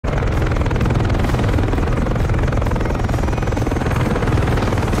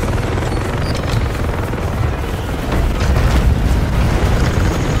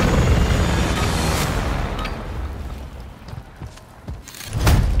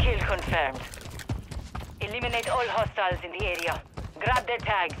confirmed. Eliminate all hostiles in the area. Grab their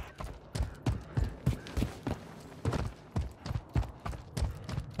tags.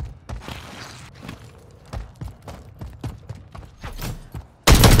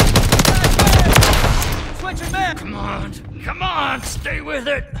 Switching back! Come on, stay with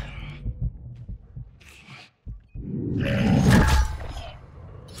it!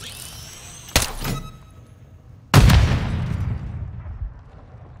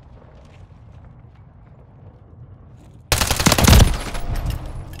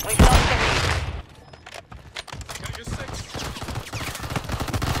 We've lost the lead.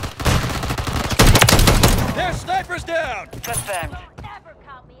 Their sniper's down! Confirmed. Never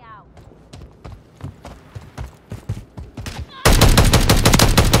count me out.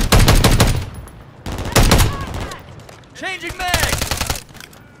 Changing mag!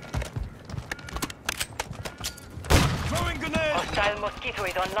 Throwing grenade! Hostile Mosquito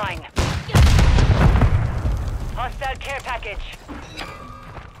is online. Hostile care package.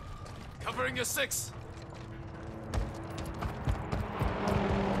 Covering your 6.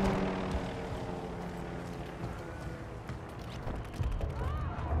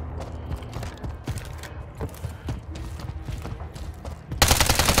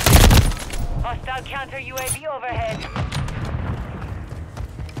 Hostile counter UAV overhead.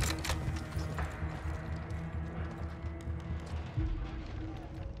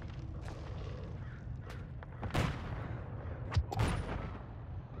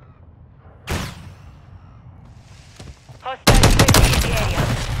 Hostile UAV in the area.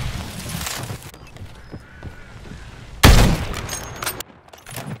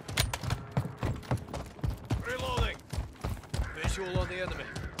 Reloading! Visual on the enemy.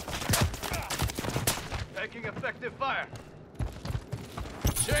 Taking effective fire.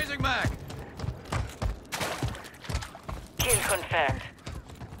 Changing mag. Kill confirmed.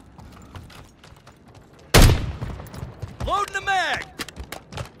 Loading the mag!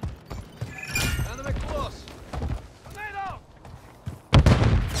 Enemy close. Tornado!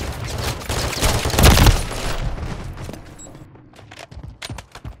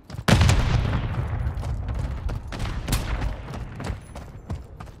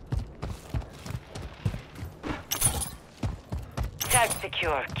 Tag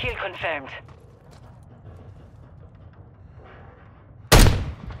secure. Kill confirmed.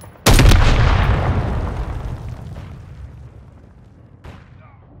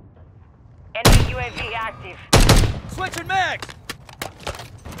 Enemy UAV active. Switching mags!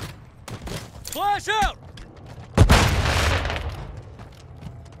 Flash out!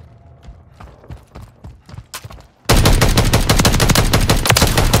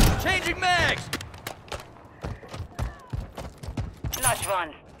 Changing mags! Flash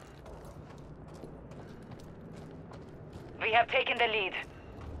one. We have taken the lead.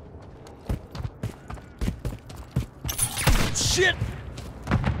 Shit!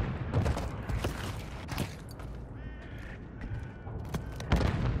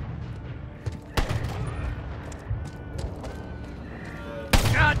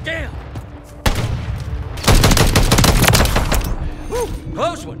 God damn! Whew,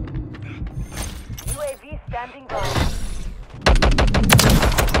 close one! UAV standing by.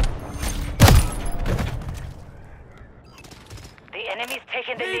 The enemy's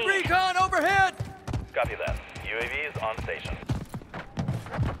taken the Need lead. recon overhead! Copy that. UAV is on station.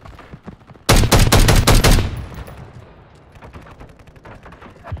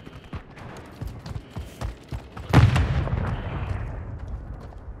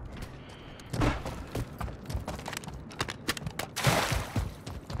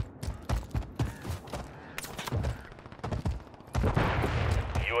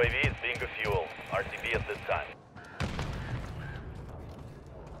 UAV is being refueled. RTB at this time.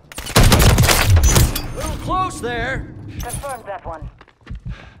 A little close there. Confirmed that one.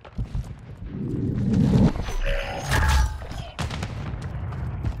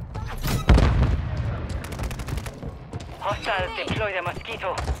 Hostiles deploy the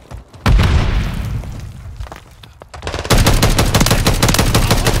Mosquito.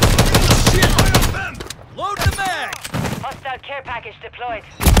 Load the mag! Hostile care package deployed.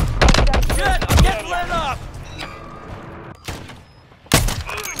 Shit, I'm getting let off!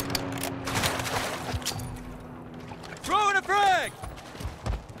 Throwing a frag!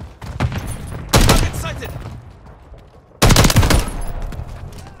 Target sighted!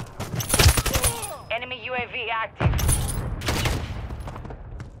 Enemy UAV active.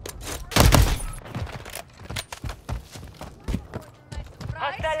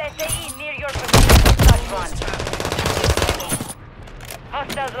 Hostile SAE near your position. Touch one.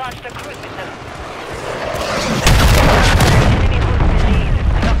 Hostiles launched a cruise missile. Enemy holds the lead.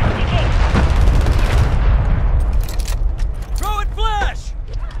 Lock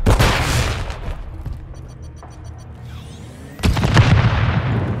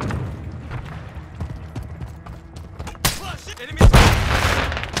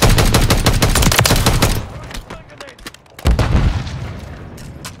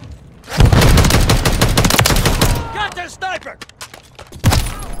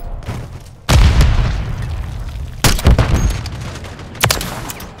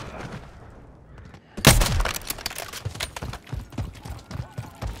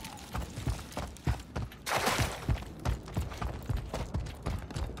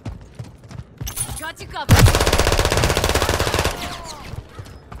Got you covered.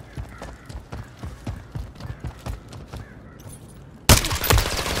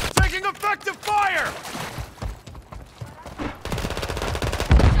 Taking effective fire!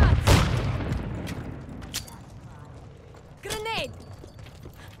 Grenade!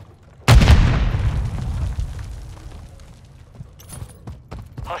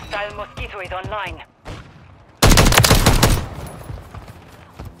 Hostile Mosquito is online.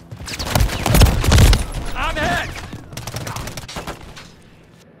 I'm hit!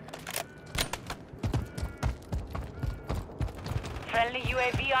 Friendly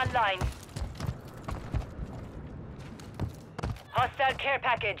UAV online. Hostile care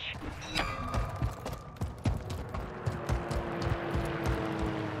package.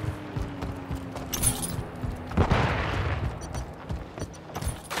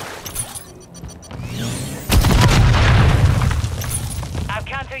 Our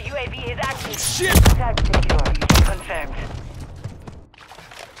counter UAV is active. Shit! Tag secure. Confirmed.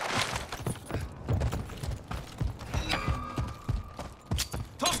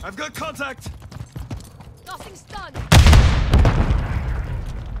 Tom, I've got contact! Tossing stun!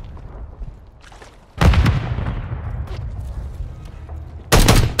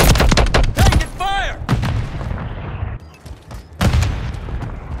 Taking fire!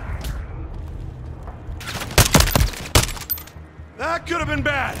 That could have been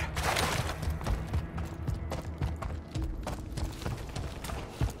bad!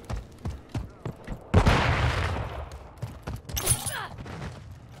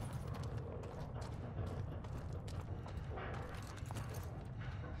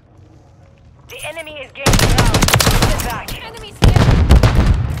 The enemy is gaining ground. Get back. Enemies here!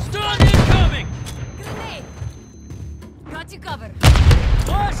 Stun incoming! Grenade! Got you covered.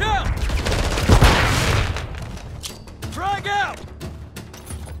 Flash out! Frag out!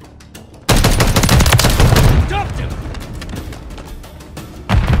 Dumped him!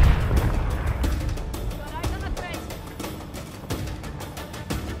 Got eyes on the threat.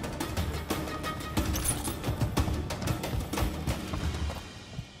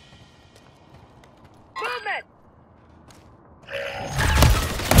 Movement!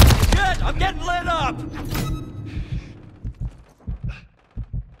 Shit! I'm getting lit up!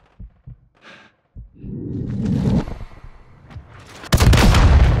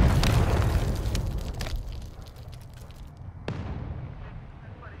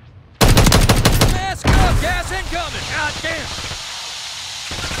 Mask up! Gas incoming! God damn!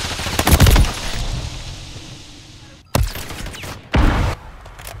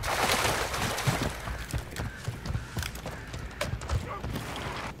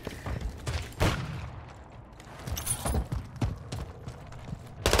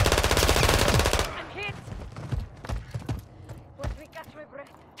 I'm hit! Once we catch my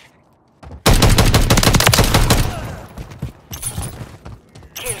breath.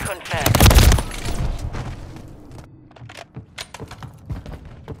 Kill confirmed.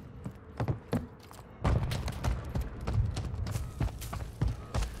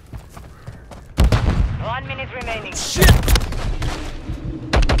 One minute remaining. Shit!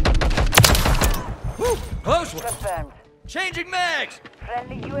 Whew! Close one! Confirmed. Changing mags!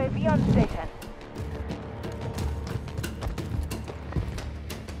 Friendly UAV on station.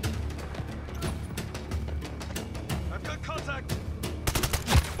 I've got contact!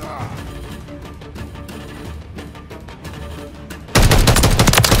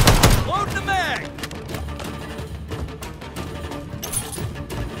 Load the mag!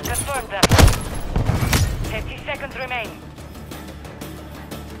 Confirmed that. 50 seconds remain.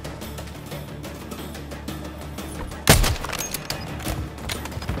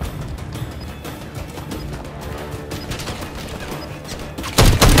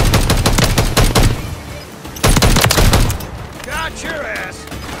 Got your ass!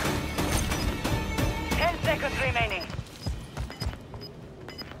 10 seconds remaining.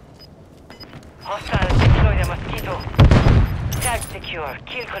 Hostiles deploy the Mosquito. Tag secure.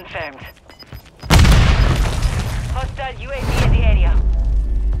 Kill confirmed. Hostile UAV in the area.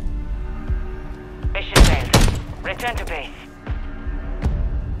 Mission failed. Return to base.